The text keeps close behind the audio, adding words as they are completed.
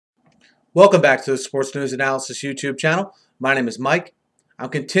Welcome back to the Sports News Analysis YouTube channel. My name is Mike. I'm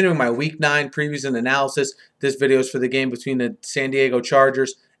continuing my Week 9 previews and analysis. This video is for the game between the San Diego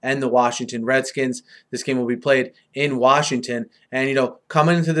Chargers and the Washington Redskins. This game will be played in Washington. And,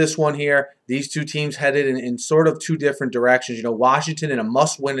 coming into this one here, these two teams headed in sort of two different directions. Washington in a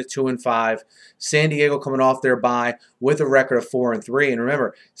must-win at 2-5. San Diego coming off their bye with a record of 4-3. And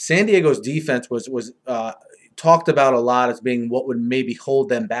remember, San Diego's defense was talked about a lot as being what would maybe hold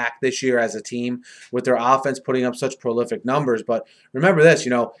them back this year as a team with their offense putting up such prolific numbers. But remember this,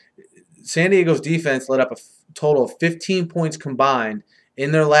 San Diego's defense let up a total of 15 points combined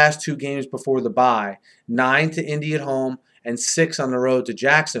in their last two games before the bye, 9 to Indy at home and 6 on the road to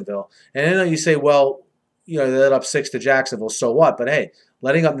Jacksonville. And I know you say, well, they let up 6 to Jacksonville, so what? But hey,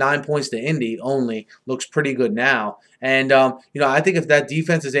 letting up 9 points to Indy only looks pretty good now. And, I think if that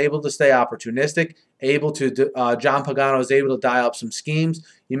defense is able to stay opportunistic, John Pagano is able to dial up some schemes,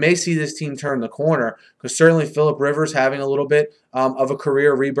 you may see this team turn the corner, because certainly Phillip Rivers having a little bit of a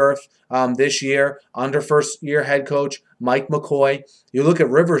career rebirth this year under first-year head coach Mike McCoy. You look at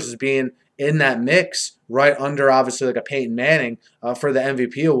Rivers as being in that mix right under, obviously, like a Peyton Manning for the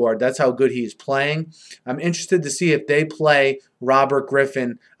MVP award. That's how good he's playing. I'm interested to see if they play Robert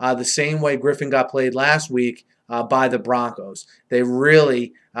Griffin the same way Griffin got played last week by the Broncos. They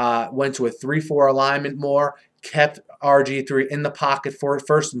really went to a 3-4 alignment more, kept RG3 in the pocket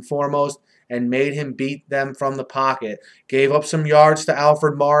first and foremost, and made him beat them from the pocket. Gave up some yards to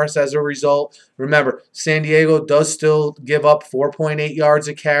Alfred Morris as a result. Remember, San Diego does still give up 4.8 yards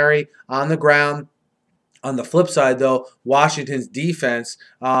a carry on the ground. On the flip side, though, Washington's defense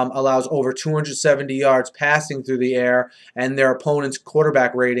allows over 270 yards passing through the air, and their opponent's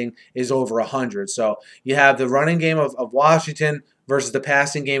quarterback rating is over 100. So you have the running game of Washington versus the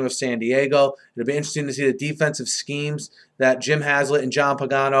passing game of San Diego. It'll be interesting to see the defensive schemes that Jim Haslett and John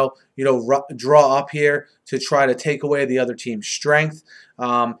Pagano, draw up here to try to take away the other team's strength.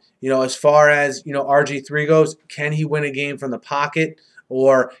 As far as, RG3 goes, can he win a game from the pocket?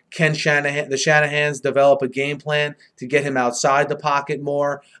 Or can the Shanahans develop a game plan to get him outside the pocket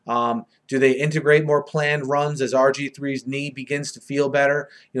more? Do they integrate more planned runs as RG3's knee begins to feel better?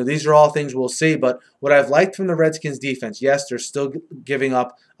 These are all things we'll see. But what I've liked from the Redskins defense, yes, they're still giving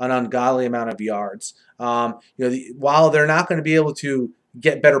up an ungodly amount of yards. While they're not going to be able to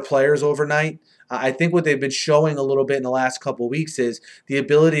get better players overnight, I think what they've been showing a little bit in the last couple of weeks is the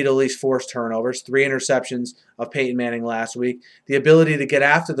ability to at least force turnovers, 3 interceptions of Peyton Manning last week, the ability to get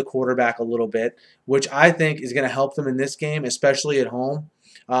after the quarterback a little bit, which I think is going to help them in this game, especially at home.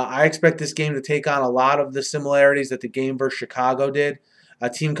 I expect this game to take on a lot of the similarities that the game versus Chicago did. A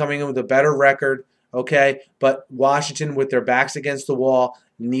team coming in with a better record, okay, but Washington with their backs against the wall,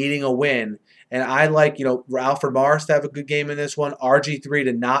 needing a win. And I like, Alfred Morris to have a good game in this one, RG3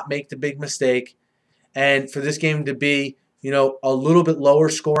 to not make the big mistake, and for this game to be, a little bit lower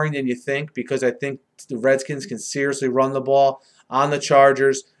scoring than you think, because I think the Redskins can seriously run the ball on the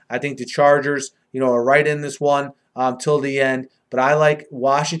Chargers. I think the Chargers, are right in this one till the end. But I like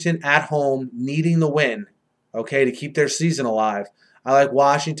Washington at home needing the win, okay, to keep their season alive. I like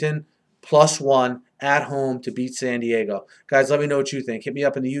Washington +1 at home to beat San Diego. Guys, let me know what you think. Hit me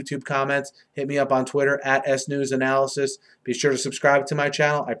up in the YouTube comments. Hit me up on Twitter at SNewsAnalysis. Be sure to subscribe to my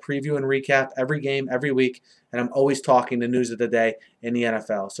channel. I preview and recap every game every week, and I'm always talking the news of the day in the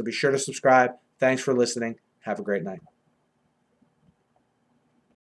NFL. So be sure to subscribe. Thanks for listening. Have a great night.